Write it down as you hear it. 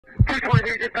220,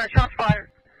 you just got shots fired.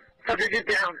 Subject is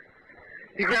down.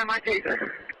 You grab my taser.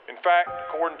 In fact,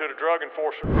 according to the Drug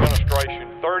Enforcement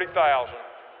Administration, 30,000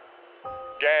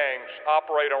 gangs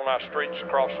operate on our streets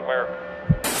across America.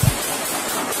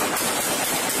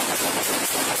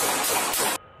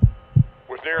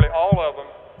 With nearly all of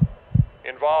them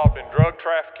involved in drug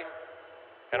trafficking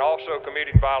and also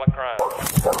committing violent crimes.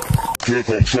 Yes,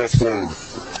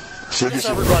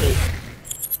 everybody.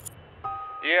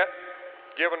 Yet,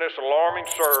 given this alarming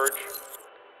surge,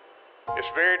 it's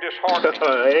very disheartening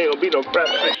ain't gonna be no crap.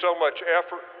 to see so much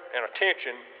effort and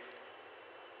attention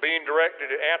being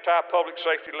directed at anti-public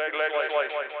safety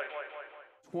legislation.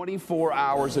 24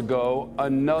 hours ago,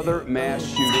 another mass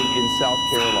shooting in South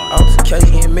Carolina. I was a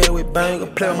case getting mad with bang,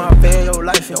 play on my bed, your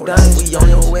life is dying. We on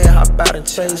your way, hop out and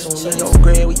chase. On in your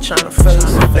grave, we tryna face.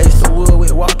 Lace the wood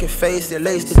with walking face, then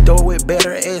lace the door with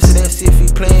better ass. That's if he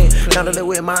playing. Handle it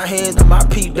with my hands, and my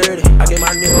pee dirty. I get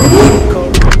my nigga a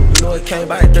coat. You know it came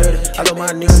by dirty. I love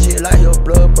my nigga shit like your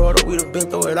blood brother. We done been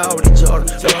through it all with each other.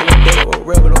 Back in the day, it was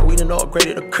regular. We done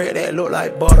upgraded the crack that look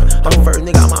like butter. I'm the first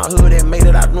nigga out my hood that made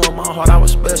it. I knew in my heart I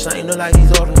was special. I ain't nothing like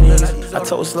these other niggas. I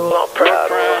told Slow I'm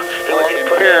proud of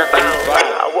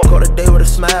I woke up today with a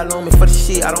smile on me. For the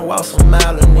shit, I don't walk some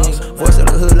mile of niggas. Voice of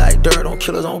the hood like dirt, on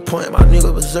killers on point. My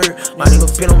nigga berserk. My nigga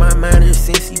been on my mind ever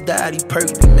since he died. He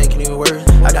perks be making it worse.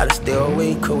 I gotta stay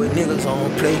away, cause with niggas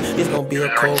on play, it's gonna be a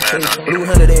cold case. Blue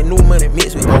hundred, that new money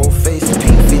mixed with old face.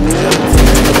 Pink 50,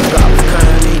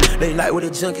 late night with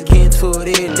the junkies getting to it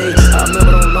every day. I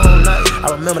remember those long nights. I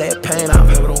remember that pain. I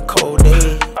remember those cold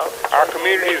days. Our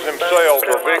communities themselves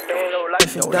are victims.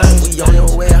 We on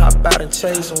your way, hop out and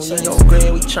chase. On in your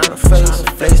grave, we tryna face.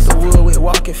 Lace the wood with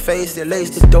walking face, then lace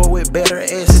the door with better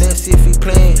ass. That's if he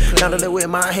playing. Handle it with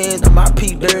my hands, and my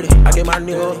pee dirty. I get my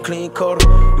nigga a clean coat.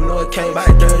 You know it came by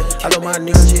dirty. I love my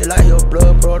nigga shit like your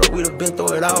blood brother. We done been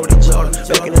through it all with each other.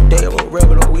 Back in the day, it was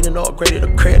regular. We done upgraded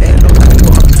the crack that look like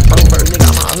butter. I'm the first nigga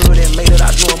out my hood that made it.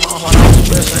 I knew in my heart I was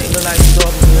special. I ain't nothing like these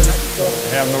other niggas.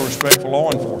 Have no respect for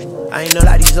law enforcement. I ain't nothing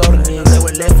like these other niggas. They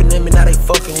were laughing at me, now they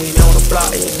fucking with me on the block.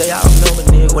 Every day I remember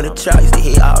nigga. When the trap used to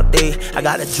hit all day, I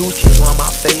got the juice kids on my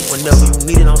face. Whenever you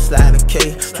need it, I'm sliding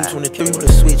K. 223 with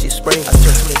a switch, it spray. I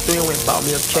turned 23 and went and bought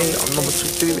me a K. I'm number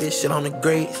 23 with this shit on the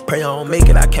grades. Pray I don't make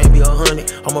it, I can't be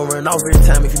 100. I'ma run off every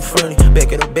time if you funny.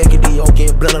 Back at the back of D.O.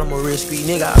 getting blood, I'm a real street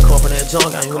nigga. I come from that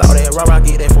junk, I ain't all that raw, I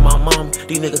get that from my mama.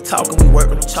 These niggas talking, we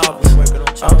working on choppers.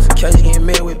 I was a case getting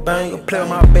mad with bang, play on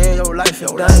my bed, your life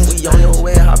is dying. We on your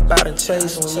way, hop out and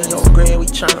chase. On in your grave, we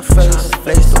tryna face.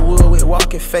 Lace the wood with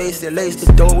walking face, then lace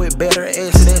the door with better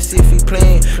ass. That's if he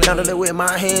playing. Handle it with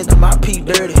my hands, and my pee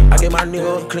dirty. I get my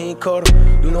nigga a clean coat.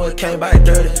 You know it came by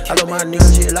dirty. I love my nigga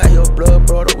shit like your blood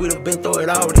brother. We done been through it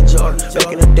all with each other.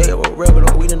 Back in the day, it was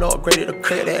regular. We done upgraded the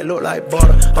crack that look like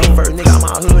butter. I'm the first nigga out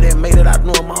my hood that made it. I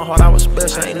knew in my heart I was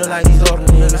special. I ain't nothing like these other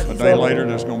niggas. A day later,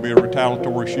 there's going to be a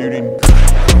retaliatory shooting.